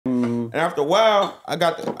And after a while, I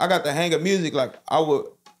got the hang of music. Like I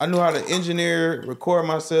knew how to engineer, record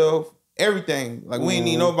myself, everything. Like we ain't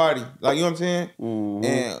need nobody. Like you know what I'm saying?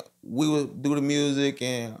 And we would do the music,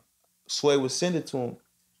 and Sway would send it to him,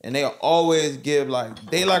 and they'll always give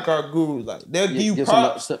they like our gurus. Like they'll give you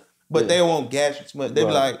props, but they won't gas you too much. They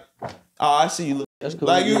be like, "Oh, I see you." That's cool.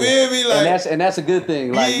 Like you feel me? Like and that's a good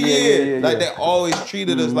thing. Like Like they always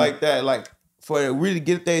treated us like that. Like for it to really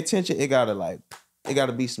get their attention, it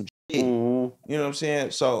gotta be some shit. You know what I'm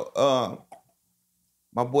saying? So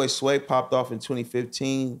my boy Sway popped off in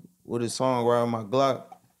 2015 with his song "Ride My Glock,"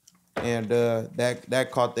 and that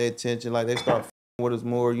caught their attention. Like they started with us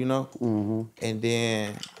more, you know. And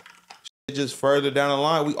then just further down the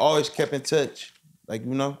line, we always kept in touch. Like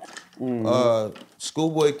you know,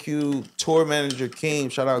 Schoolboy Q tour manager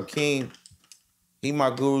Keem, shout out Keem. He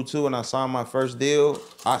my guru too, and I signed my first deal.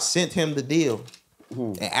 I sent him the deal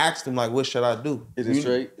and asked him like, "What should I do?" Is it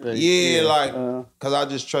straight? Cause I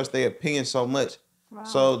just trust their opinion so much. Wow.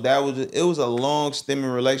 So it was a long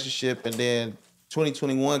stemming relationship, and then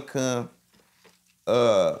 2021 come,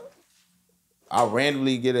 I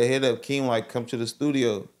randomly get a hit up Keem like, "Come to the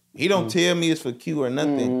studio." He don't tell me it's for Q or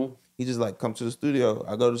nothing. He just like, "Come to the studio."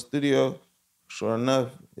 I go to the studio. Sure enough,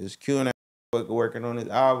 it's Q and that working on his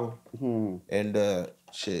album, and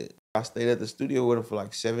shit. I stayed at the studio with him for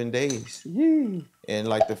like 7 days. And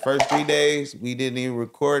like the first 3 days, we didn't even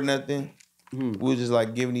record nothing. We were just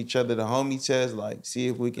like giving each other the homie test, like see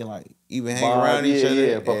if we can like even hang around each other.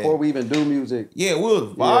 Yeah, before we even do music. Yeah, we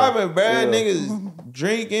was vibing, bad niggas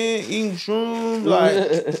drinking, eating shrooms.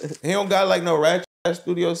 Like he don't got like no ratchet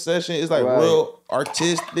studio session. It's like real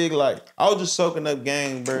artistic. Like I was just soaking up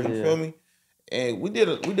game, bro. You feel me? And we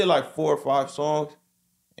did like 4 or 5 songs,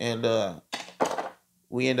 and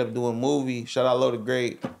we ended up doing a movie. Shout out Low the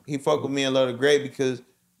Great. He fucked with me and Low the Great because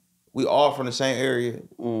we all from the same area.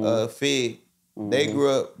 Fig. They grew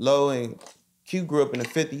up Low, and Q grew up in the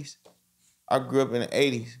 50s. I grew up in the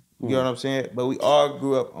 80s. You know what I'm saying? But we all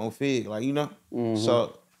grew up on Fig, like you know.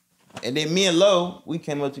 So, and then me and Low, we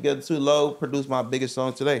came up together too. Low produced my biggest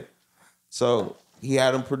song today. So he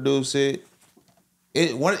had him produce it.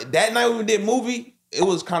 That night we did movie, it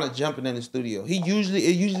was kind of jumping in the studio. It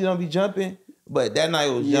usually don't be jumping, but that night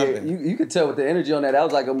it was jumping. You could tell with the energy on that. That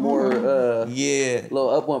was like a more little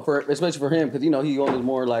up one for, especially for him, because you know he on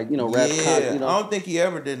more like rap. I don't think he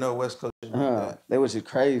ever did no West Coast shit like that. They was just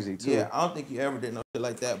crazy too. Yeah, I don't think he ever did no shit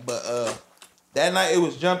like that. But that night it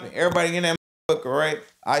was jumping. Everybody in that motherfucker, right?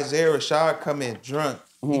 AZchike come in drunk.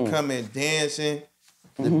 He come in dancing.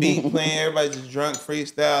 The beat playing. Everybody just drunk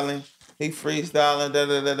freestyling. He freestyling,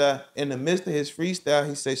 da-da-da-da. In the midst of his freestyle,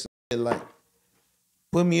 he say something like,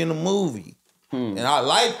 "Put me in a movie." And I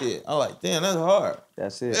liked it. I like, damn, that's hard.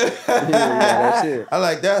 That's it. That's it. I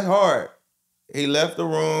like, that's hard. He left the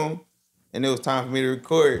room, and it was time for me to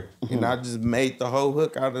record. And I just made the whole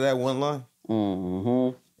hook out of that one line.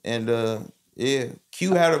 And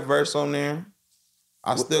Q had a verse on there.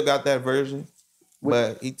 I still got that version,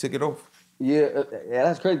 but he took it off. Yeah,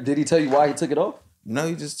 that's crazy. Did he tell you why he took it off? No,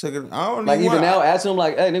 he just took it. I don't like even now, ask him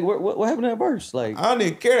like, "Hey, nigga, what happened to that verse?" Like, I don't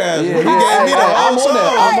even care to ask him. He gave me the whole song.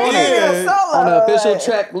 I'm on the official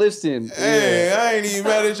track listing. Hey, I ain't even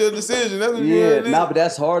mad at your decision. That's what you did. But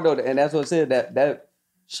that's hard though, and that's what I said. That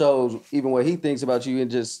shows even what he thinks about you,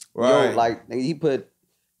 and just like he put.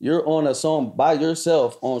 You're on a song by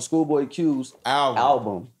yourself on Schoolboy Q's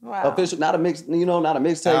album. Wow. Official, not a mix, not a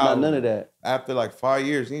mixtape, not none of that. After like 5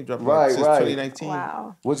 years, he dropped since 2019.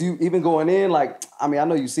 Wow. Was you even going in like, I mean, I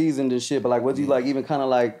know you seasoned and shit, but like, was you like even kind of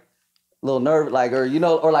like a little nervous, like, or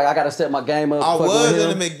or like I gotta step my game up? I was in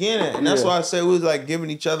the beginning, and that's why I said we was like giving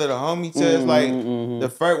each other the homie test. Like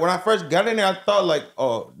when I first got in there, I thought like,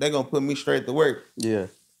 oh, they're gonna put me straight to work. Yeah.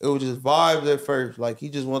 It was just vibes at first. Like he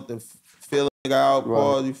just want to feel out,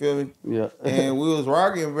 pause, you feel me? Yeah. And we was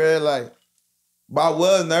rocking, bro. Like, but I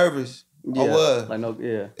was nervous. Yeah. I was. Like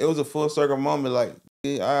It was a full circle moment. Like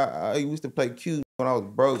I used to play Q when I was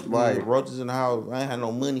broke. Right. Roaches in the house. I ain't had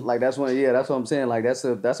no money. Like that's when, that's what I'm saying. Like that's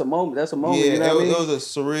a moment. That's a moment. Yeah, you know it was a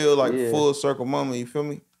surreal, like full circle moment. You feel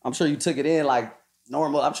me? I'm sure you took it in like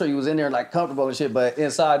normal. I'm sure you was in there like comfortable and shit, but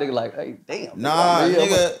inside they like, hey, damn. Nah,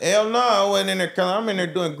 nigga, hell no, I wasn't in there. I'm in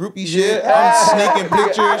there doing groupie shit. I'm sneaking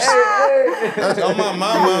pictures. That's on my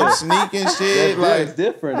mama. I'm sneaking shit. That's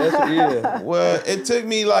different. That's Well, it took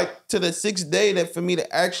me like to the 6th day for me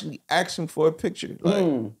to actually ask him for a picture. Like, you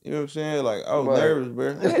know what I'm saying? Like, I was nervous,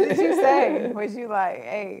 bro. What did you say? Was you like,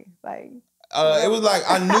 hey, like? It was like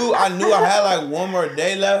I knew I had like one more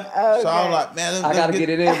day left, so I was like, man, I gotta get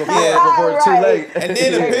it in before it's too late. And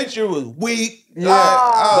then the picture was weak. Yeah,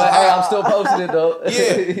 but hey, I'm still posting it though.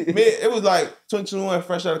 It was like 2021,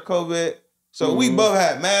 fresh out of COVID. So we both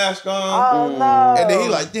had masks on. Oh no! And then he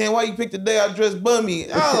like, damn, why you picked the day I dressed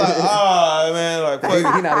bummy? I was like, ah, man, like,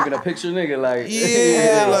 fuck. He not even a picture nigga, like.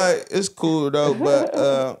 Yeah, like it's cool though,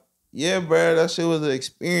 but yeah, bro, that shit was an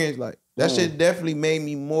experience. Like that shit definitely made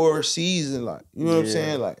me more seasoned. Like, you know what I'm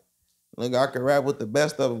saying? Like I could rap with the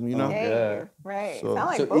best of them. You know? Yeah, right. So, sound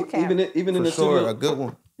like boot camp. Even in the studio, a good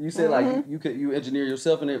one. You said like you engineer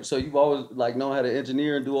yourself in it, so you've always like known how to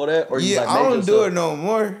engineer and do all that, or you like I don't do it no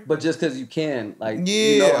more. But just because you can, like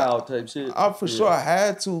you know how type shit. For sure, I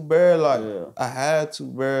had to, bro. Like I had to,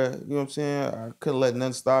 bro. You know what I'm saying? I couldn't let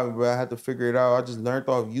nothing stop me, bro. I had to figure it out. I just learned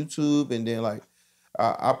off YouTube, and then like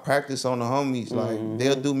I practice on the homies. Like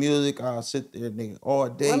they'll do music, I'll sit there, nigga, all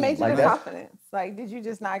day. What made you like get confidence? Like, did you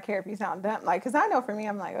just not care if you sound dumb? Like, cause I know for me,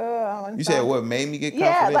 I'm like, oh. You said what made me get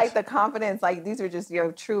confidence? Yeah, like the confidence. Like these were just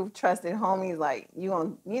your true trusted homies. Like you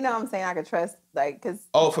know what I'm saying? I could trust. Like, cause.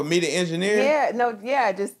 Oh, for me to engineer?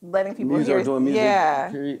 Yeah, just letting people music hear. Or doing music. Yeah,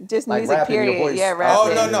 period. just like music. Period. Your voice. Yeah,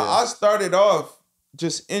 rapping. Oh no, I started off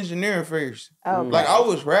just engineering first. Okay. Like I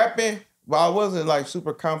was rapping. But I wasn't like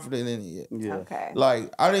super confident in it yet. Yeah. Okay.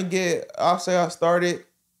 Like I'll say I started,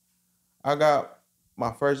 I got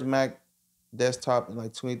my first Mac desktop in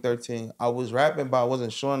like 2013. I was rapping, but I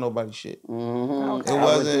wasn't showing nobody shit. Okay. It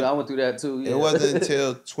wasn't. I went through that too. Yeah. It wasn't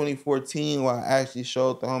until 2014 when I actually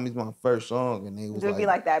showed the homies my first song, and they was Just like, be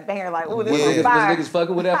like that banger, like, ooh, this Yeah. is fire. Was niggas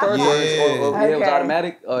fucking with that first? Yeah. It was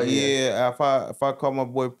automatic. Oh yeah. If I call my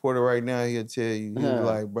boy Porter right now, he'll tell you. He's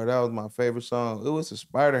like, bro, that was my favorite song. It was a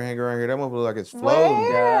spider hanger around here. That motherfucker like it's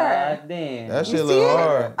floating. God damn. That shit look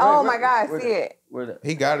hard. Oh my God, I see it.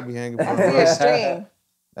 He gotta be hanging. I see a string.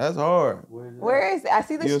 That's hard. Where is it? I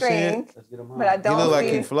see the string, but I don't He look like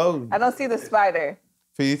see. he floating. I don't see the spider.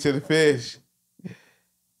 Feed to the fish.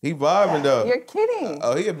 He vibing though. You're kidding.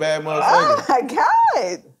 Oh, he a bad motherfucker. Oh my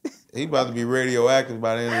God. He about to be radioactive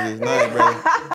by the end of this night, bro.